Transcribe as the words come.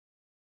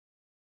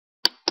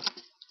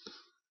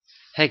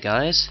Hey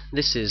guys,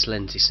 this is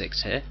Lensy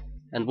here,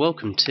 and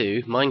welcome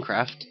to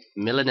Minecraft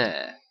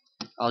Millenaire.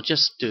 I'll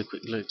just do a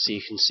quick look so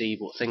you can see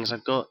what things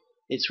I've got.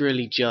 It's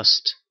really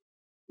just,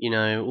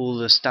 all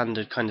the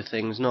standard kind of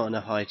things, not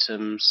enough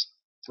items,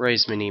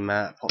 raised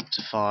mini-map,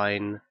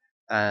 Optifine,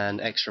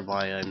 and extra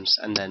biomes,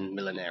 and then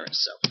Millenaire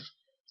itself.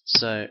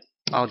 So,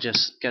 I'll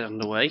just get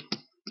underway.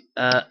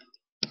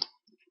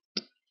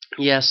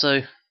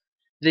 So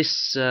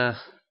this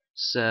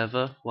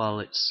server, while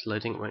it's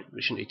loading,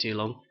 it shouldn't be too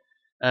long.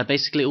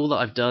 Basically all that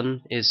I've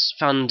done is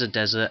found a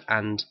desert,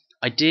 and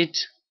I did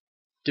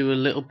do a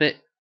little bit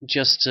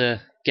just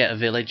to get a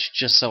village,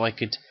 just so I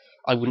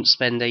wouldn't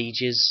spend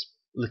ages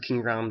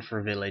looking around for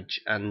a village,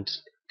 and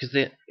because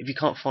if you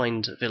can't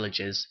find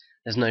villages,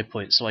 there's no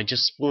point. So I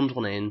just spawned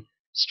one in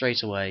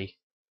straight away,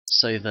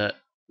 so that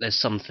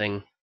there's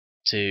something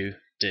to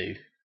do.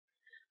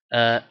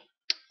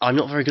 I'm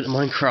not very good at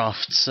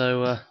Minecraft,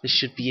 so this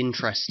should be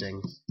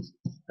interesting.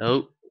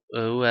 Oh,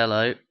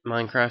 hello.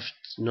 Minecraft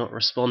not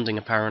responding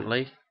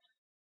apparently.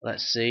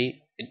 Let's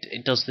see.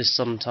 It does this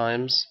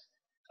sometimes.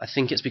 I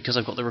think it's because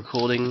I've got the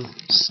recording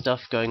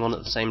stuff going on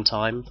at the same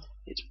time.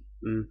 It's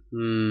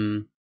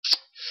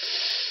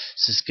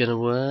is this gonna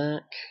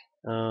work?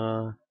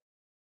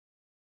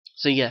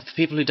 So yeah, for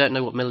people who don't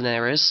know what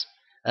Millenaire is,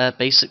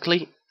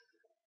 basically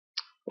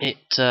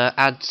it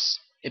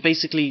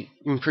basically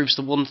improves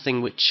the one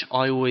thing which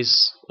I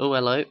always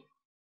hello.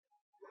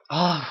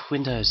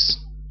 Windows.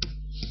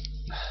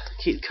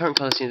 Keep the current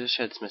colour seems to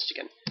show this message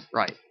again.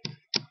 Right.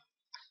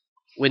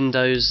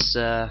 Windows,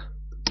 I'll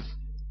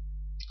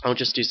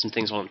just do some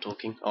things while I'm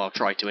talking. I'll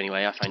try to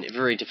anyway. I find it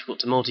very difficult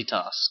to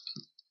multitask.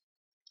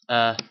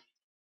 What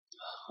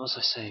was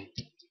I saying?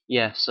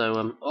 Yeah, so,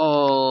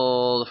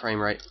 the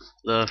frame rate.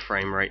 The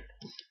frame rate.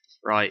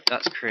 Right,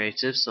 that's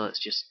creative, so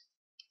let's just...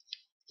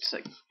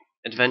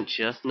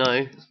 adventure.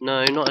 No,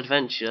 not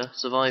adventure.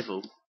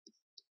 Survival.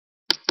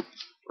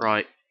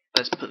 Right,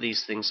 let's put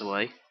these things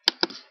away.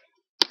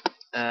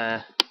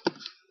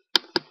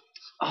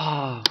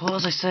 What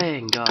was I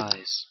saying,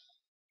 guys?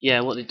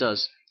 Yeah, what it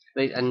does.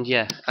 And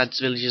yeah, adds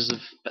villages of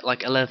like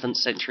 11th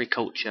century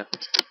culture.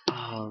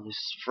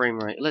 This frame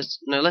rate. Let's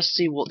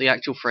see what the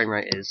actual frame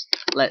rate is.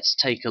 Let's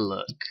take a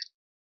look.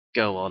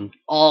 Go on.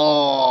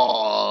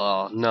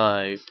 Oh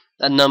no,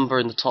 that number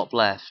in the top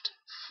left,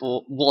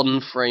 for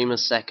 1 frame a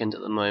second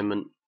at the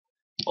moment.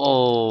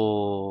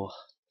 Oh,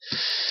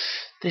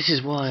 this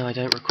is why I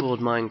don't record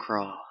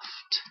Minecraft.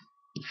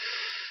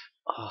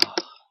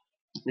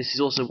 This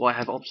is also why I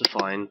have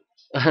Optifine.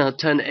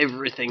 Turn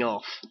everything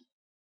off.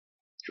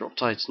 Drop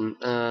Titan.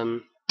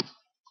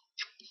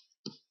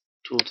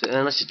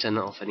 Let's just turn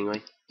that off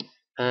anyway.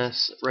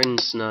 Rain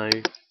Snow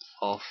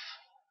off.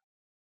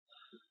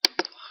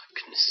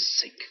 Goodness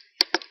sake.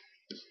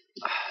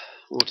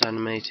 Water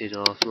animated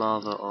off.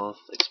 Lava off.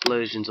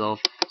 Explosions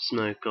off.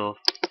 Smoke off.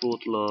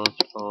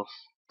 Waterlogged off.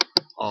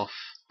 Off.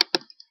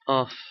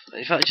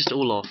 In fact, just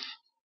all off.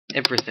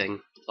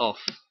 Everything off.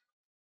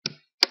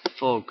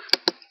 Fog.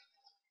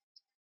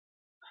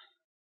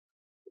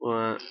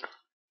 What?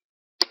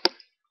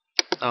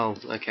 Oh,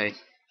 okay.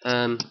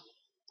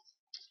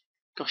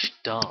 Gosh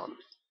darn.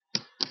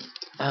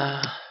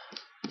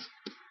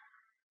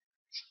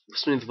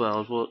 Smooth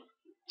world. What?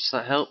 Does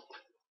that help?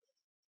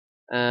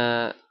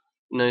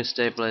 No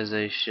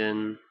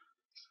stabilization.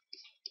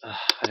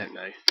 I don't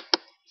know.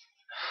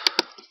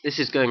 This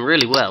is going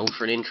really well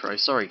for an intro.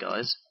 Sorry,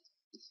 guys.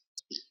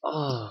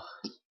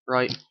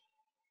 Right.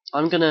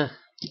 I'm gonna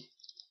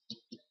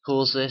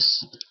pause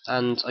this,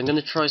 and I'm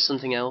gonna try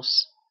something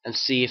else and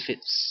see if it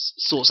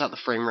sorts out the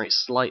frame rate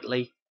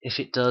slightly. If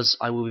it does,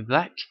 I will be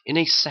back in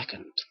a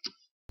second.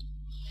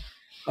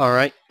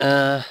 Alright,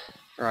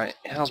 right,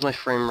 how's my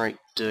frame rate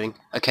doing?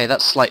 Okay,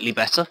 that's slightly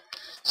better.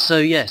 So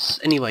yes,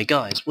 anyway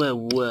guys, where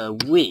were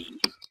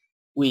we?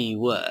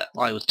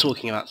 I was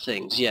talking about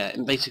things, yeah,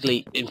 and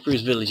basically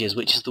improves villages,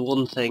 which is the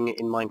one thing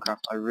in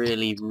Minecraft I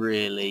really,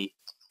 really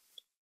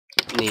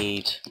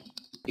need,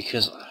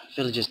 because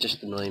villages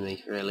just annoy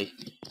me, really.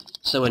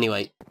 So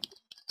anyway,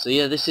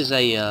 this is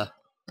a,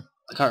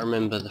 I can't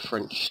remember the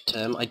French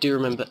term. I do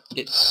remember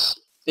it's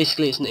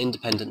an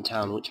independent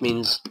town, which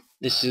means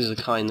this is a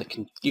kind that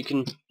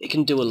it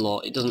can do a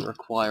lot. It doesn't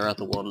require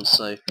other ones,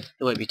 so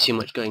there won't be too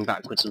much going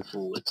backwards and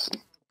forwards.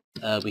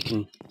 We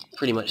can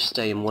pretty much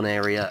stay in one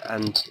area,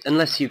 and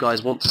unless you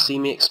guys want to see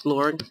me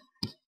exploring,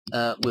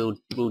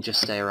 we'll just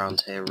stay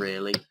around here,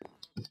 really.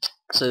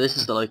 So this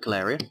is the local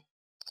area.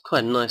 It's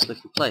quite a nice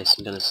looking place,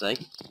 I'm gonna say.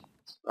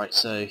 Right,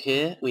 so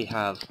here we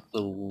have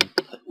the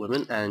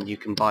women, and you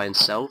can buy and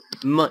sell.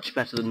 Much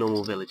better than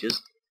normal villagers.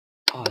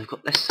 They've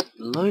got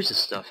loads of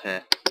stuff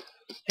here.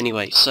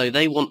 Anyway, so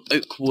they want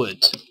oak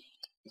wood.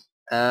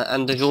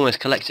 And they've almost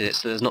collected it,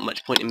 so there's not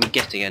much point in me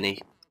getting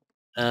any.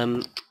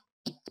 And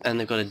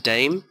they've got a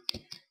dame.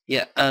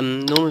 Yeah,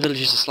 normal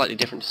villagers are slightly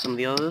different to some of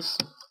the others,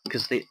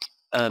 because the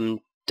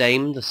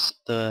dame,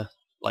 the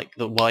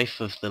wife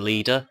of the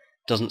leader,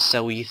 doesn't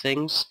sell you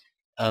things.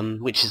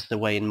 Which is the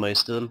way in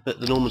most of them, but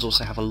the normals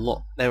also have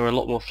they were a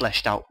lot more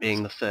fleshed out,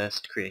 being the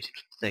first created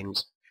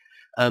things.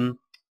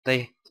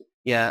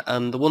 Yeah,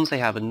 the ones they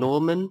have are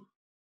Norman,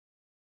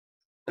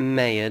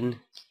 Mayan,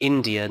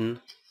 Indian,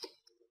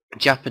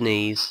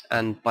 Japanese,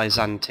 and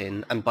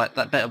Byzantine. And by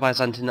that bit of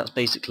Byzantine, that's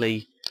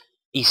basically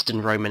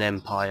Eastern Roman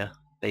Empire,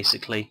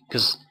 basically.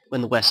 Because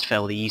when the West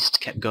fell, the East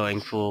kept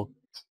going for,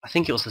 I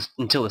think it was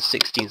until the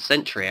 16th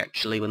century,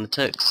 actually, when the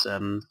Turks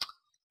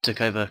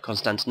took over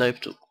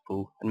Constantinople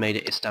and made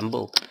it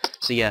Istanbul.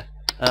 So yeah,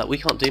 we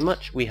can't do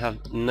much. We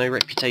have no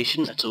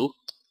reputation at all.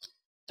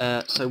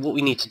 So what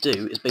we need to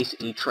do is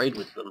basically trade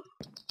with them.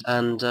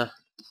 And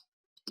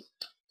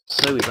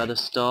so we better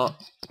start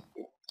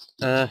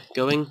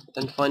going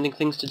and finding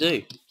things to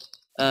do.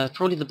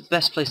 Probably the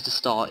best place to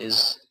start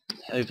is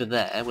over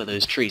there, where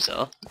those trees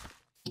are.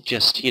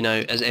 Just, you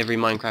know, as every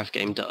Minecraft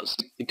game does.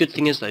 The good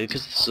thing is, though,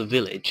 because this is a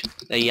village,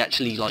 they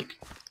actually,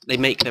 they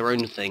make their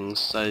own things,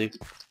 so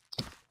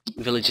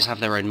villagers have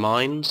their own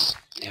mines,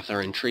 they have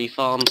their own tree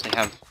farms, they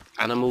have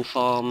animal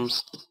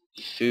farms,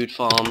 food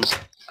farms,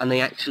 and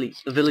the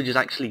villagers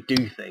actually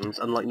do things,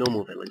 unlike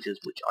normal villagers,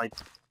 which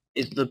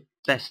is the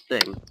best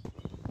thing.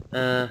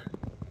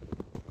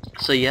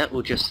 So yeah,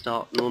 we'll just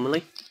start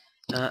normally.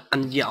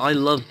 And yeah, I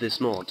love this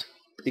mod,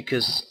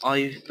 because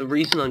the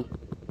reason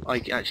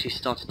I actually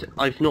started it,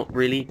 I've not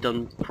really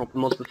done proper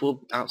mods before,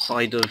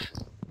 outside of,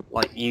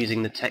 like,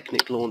 using the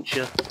Technic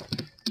launcher.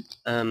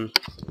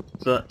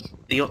 But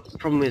the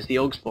problem is the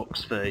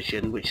Ogsbox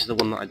version, which is the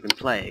one that I've been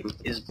playing,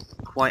 is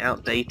quite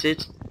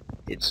outdated.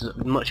 It's a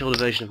much older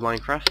version of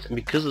Minecraft, and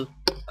because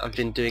I've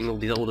been doing all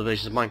these older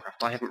versions of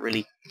Minecraft, I haven't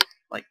really,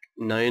 like,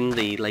 known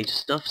the latest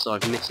stuff, so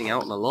I'm missing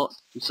out on a lot.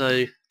 And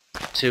so,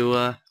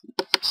 to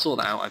sort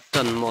that out, I've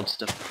done mod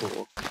stuff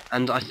before,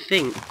 and I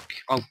think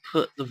I'll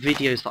put the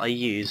videos that I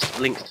used,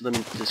 links to them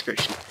in the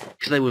description,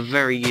 because they were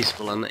very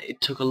useful, and it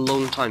took a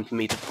long time for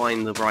me to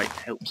find the right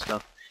help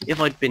stuff. If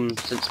I'd been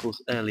sensible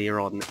earlier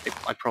on,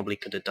 I probably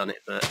could have done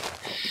it, but,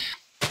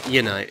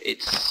 you know,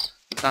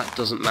 that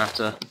doesn't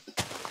matter.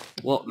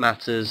 What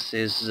matters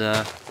is,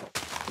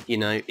 you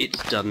know,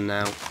 it's done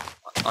now.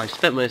 I've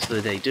spent most of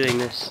the day doing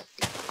this,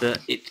 but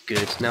it's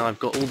good. Now I've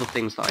got all the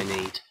things that I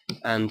need,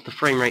 and the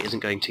frame rate isn't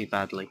going too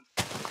badly.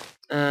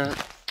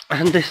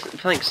 And this,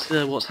 thanks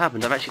to what's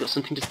happened, I've actually got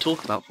something to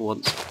talk about for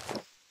once.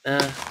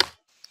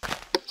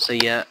 So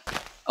yeah.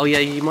 Oh yeah,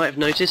 you might have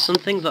noticed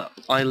something that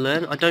I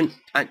learned.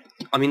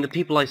 I mean, the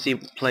people I see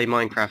play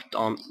Minecraft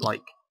aren't,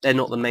 like, they're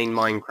not the main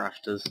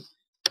Minecrafters.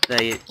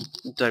 They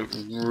don't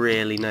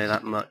really know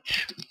that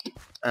much.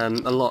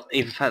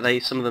 In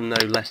fact, some of them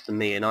know less than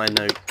me, and I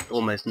know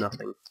almost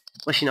nothing.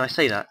 Well, actually, no, I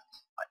say that.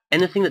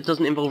 Anything that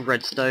doesn't involve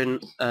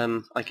redstone,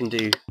 I can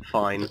do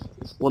fine.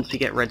 Once you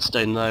get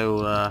redstone,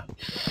 though,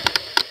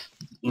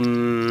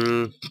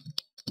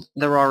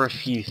 there are a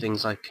few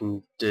things I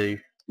can do,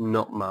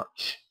 not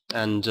much.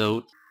 And,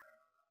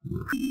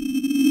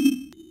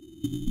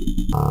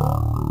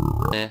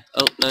 yeah.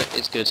 Oh, no,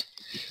 it's good.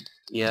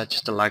 Yeah,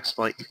 just a lag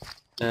spike.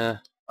 I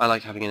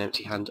like having an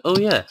empty hand. Oh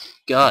yeah,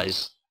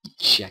 guys,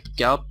 check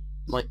out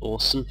my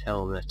awesome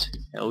helmet.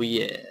 Hell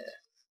yeah.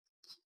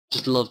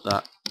 Just love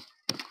that.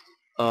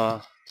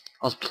 I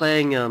was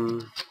playing,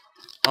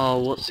 oh,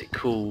 what's it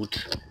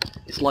called?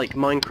 It's like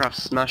Minecraft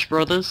Smash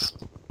Brothers.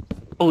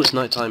 Oh, it's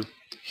nighttime. What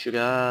should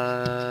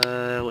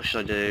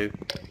I do?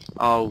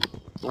 Oh,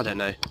 I don't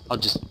know. I'll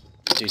just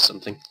do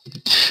something.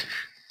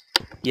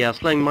 Yeah, I was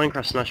playing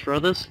Minecraft Smash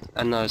Brothers,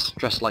 and I was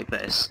dressed like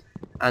this.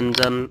 And,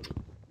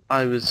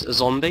 I was a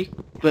zombie,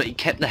 but it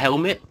kept the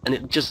helmet, and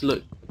it just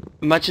looked...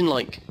 Imagine,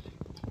 like,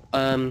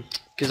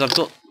 because I've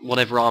got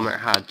whatever armor it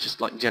had,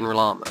 just like general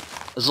armor,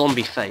 a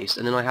zombie face,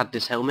 and then I had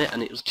this helmet,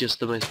 and it was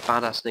just the most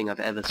badass thing I've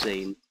ever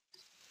seen.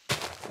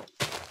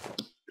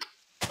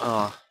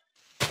 Ah,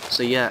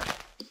 so yeah.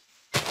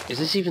 Is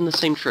this even the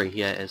same tree?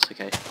 Yeah, it is,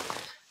 okay.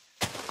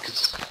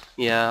 Because,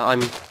 yeah,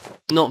 I'm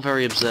not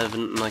very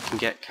observant, and I can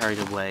get carried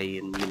away,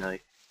 and, you know...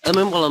 At the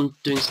moment, while I'm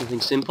doing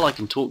something simple, I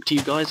can talk to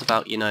you guys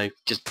about, you know,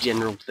 just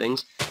general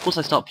things. Once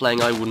I start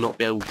playing, I will not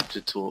be able to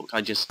talk.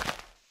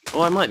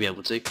 Oh, I might be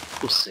able to.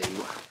 We'll see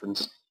what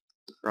happens.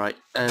 Right,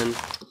 and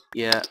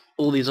yeah,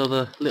 all these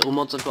other little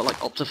mods I've got, like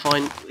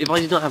Optifine. If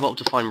I did not have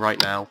Optifine right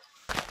now,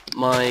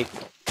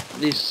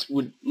 this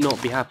would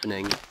not be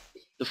happening.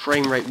 The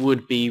frame rate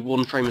would be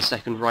 1 frame a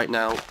second right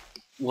now,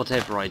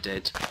 whatever I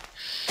did.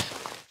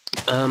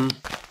 Yeah.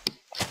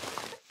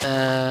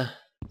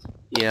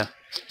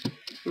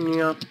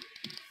 Yeah.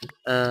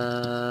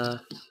 Oh, I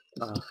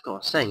forgot what I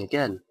was saying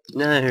again.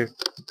 No.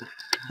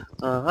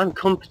 I'm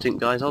competent,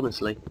 guys,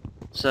 honestly.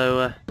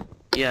 So,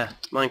 yeah,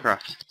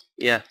 Minecraft.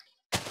 Yeah.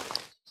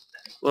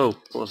 Whoa,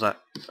 what was that?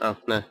 Oh,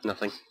 no,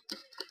 nothing.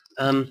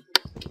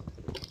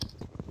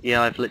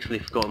 Yeah, I've literally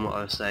forgotten what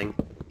I was saying.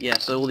 Yeah,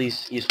 so all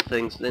these useful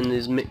things. Then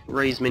there's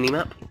Ray's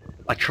minimap.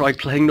 I tried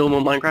playing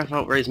normal Minecraft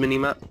without Ray's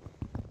minimap.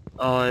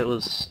 Oh,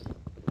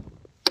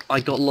 I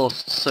got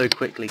lost so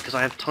quickly, because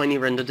I have tiny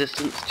render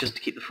distance just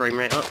to keep the frame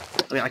rate up.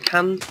 I mean, I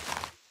can,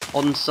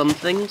 on some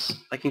things,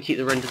 I can keep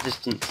the render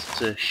distance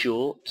to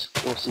short,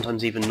 or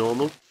sometimes even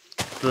normal.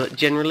 But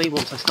generally,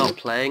 once I start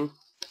playing,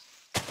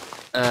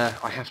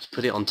 I have to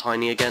put it on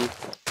tiny again.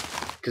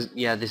 Because,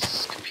 yeah,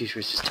 this computer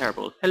is just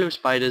terrible. Hello,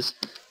 spiders.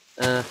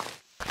 Yeah.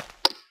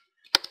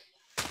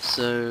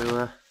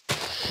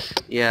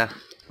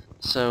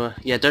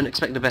 Yeah, don't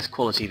expect the best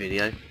quality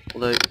video.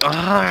 Although...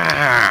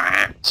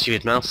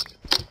 Stupid mouse.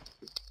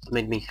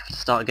 Made me have to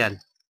start again.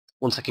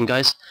 1 second,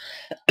 guys.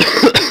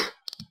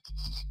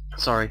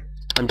 Sorry.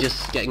 I'm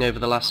just getting over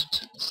the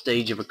last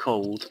stage of a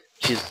cold,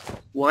 which is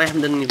why I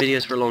haven't done any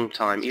videos for a long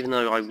time, even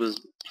though I was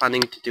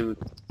planning to do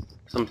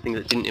something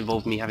that didn't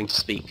involve me having to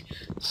speak.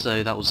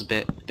 So that was a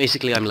bit...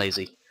 Basically, I'm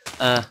lazy.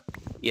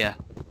 Yeah.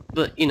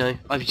 But, you know,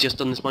 I've just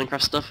done this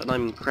Minecraft stuff, and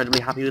I'm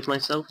incredibly happy with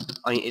myself.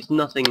 I mean, it's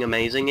nothing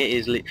amazing, it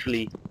is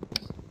literally...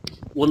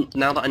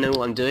 now that I know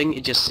what I'm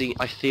doing,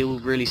 I feel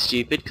really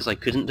stupid, because I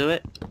couldn't do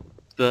it.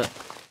 But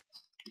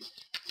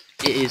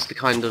it is that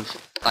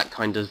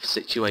kind of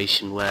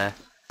situation where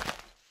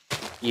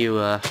you,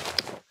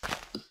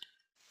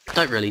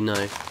 don't really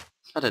know.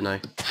 I don't know.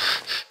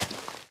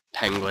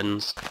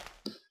 Penguins.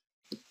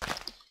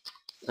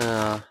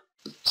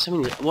 So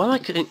many... Why am I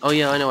cutting... Oh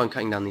yeah, I know I'm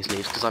cutting down these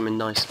leaves, because I'm a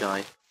nice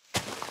guy.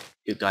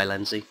 Good guy,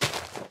 Lensy.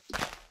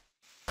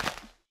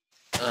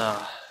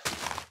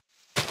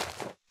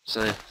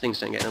 So things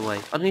don't get in the way.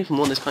 I don't even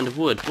want this kind of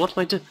wood. What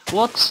am I doing?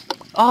 What?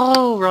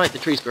 Oh, right, the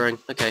tree's growing.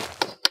 Okay.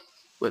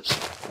 Whoops.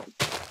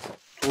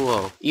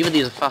 Whoa. Even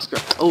these are fast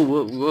growing. Oh,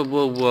 whoa, whoa,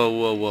 whoa, whoa,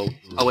 whoa, whoa.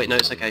 Oh, wait, no,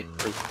 it's okay.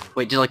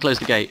 Wait, did I close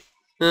the gate?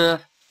 Is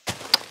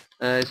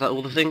that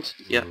all the things?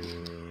 Yeah.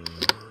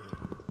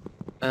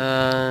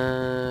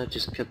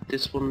 Just cut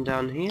this one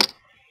down here.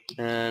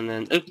 And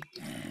then...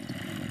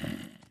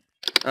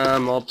 Oh!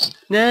 Mobs.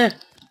 Nah!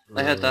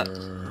 I heard that.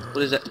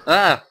 What is it?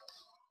 Ah!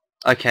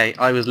 Okay,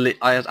 I was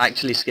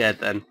actually scared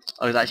then.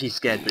 I was actually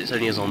scared, but it's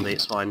only a zombie,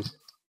 it's fine.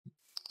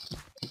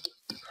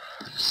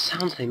 The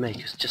sound they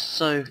make is just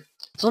so...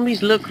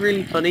 Zombies look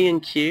really funny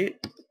and cute.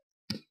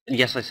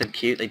 Yes, I said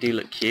cute, they do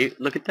look cute.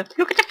 Look at the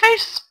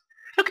face!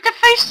 Look at the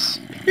face!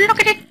 Look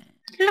at it!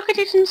 Look at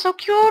it, it's so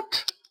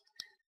cute!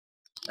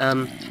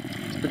 But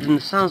then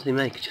the sounds they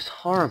make are just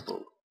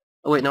horrible.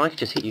 Oh wait, no, I can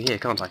just hit you here,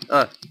 can't I?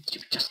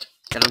 Stupid, just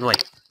get out of the way.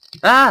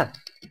 Ah!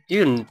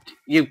 You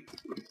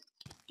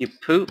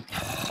poop.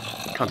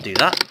 Can't do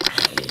that.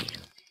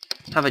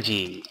 Have a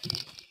G.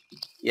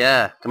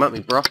 Yeah, come at me,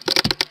 bro.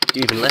 Do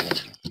you even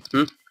lift?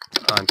 Oh,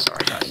 I'm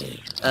sorry, guys.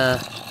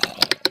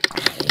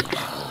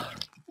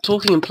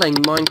 Talking and playing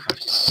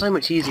Minecraft is so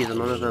much easier than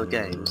one of other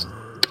games.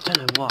 I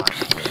don't know why.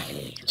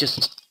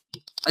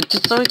 I'm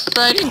just so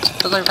excited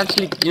because I've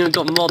actually,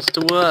 got mods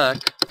to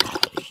work.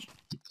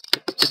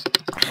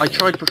 I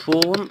tried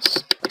before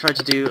once. I tried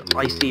to do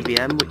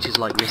ICBM, which is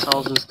like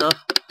missiles and stuff,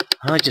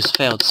 and I just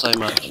failed so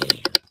much.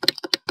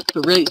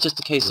 But really, it's just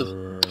a case of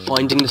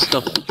finding the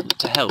stuff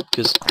to help,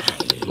 because,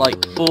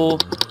 like, for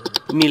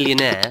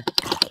Millenaire,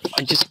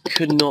 I just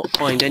could not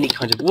find any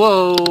kind of...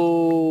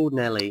 Whoa,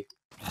 Nelly.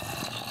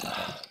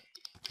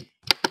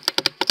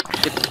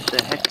 Get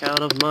the heck out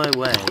of my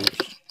way.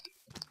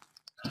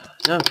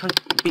 No, I'm trying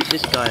to beat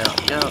this guy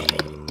up. Go.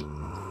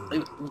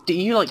 Are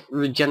you, like,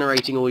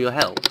 regenerating all your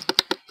health?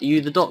 Are you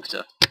the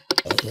doctor?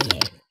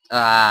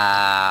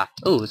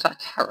 Oh, is that a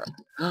carrot?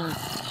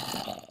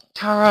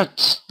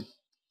 Carrot!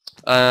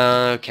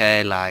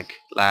 Okay, lag.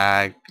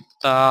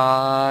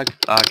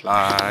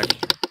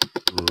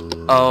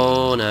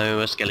 Oh no,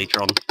 a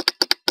skeletron.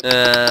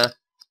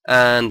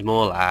 And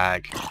more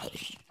lag.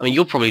 I mean,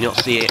 you'll probably not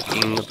see it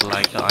in the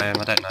lag that I am,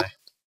 I don't know.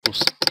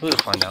 We'll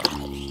find out.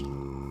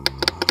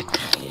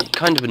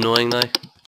 Kind of annoying though.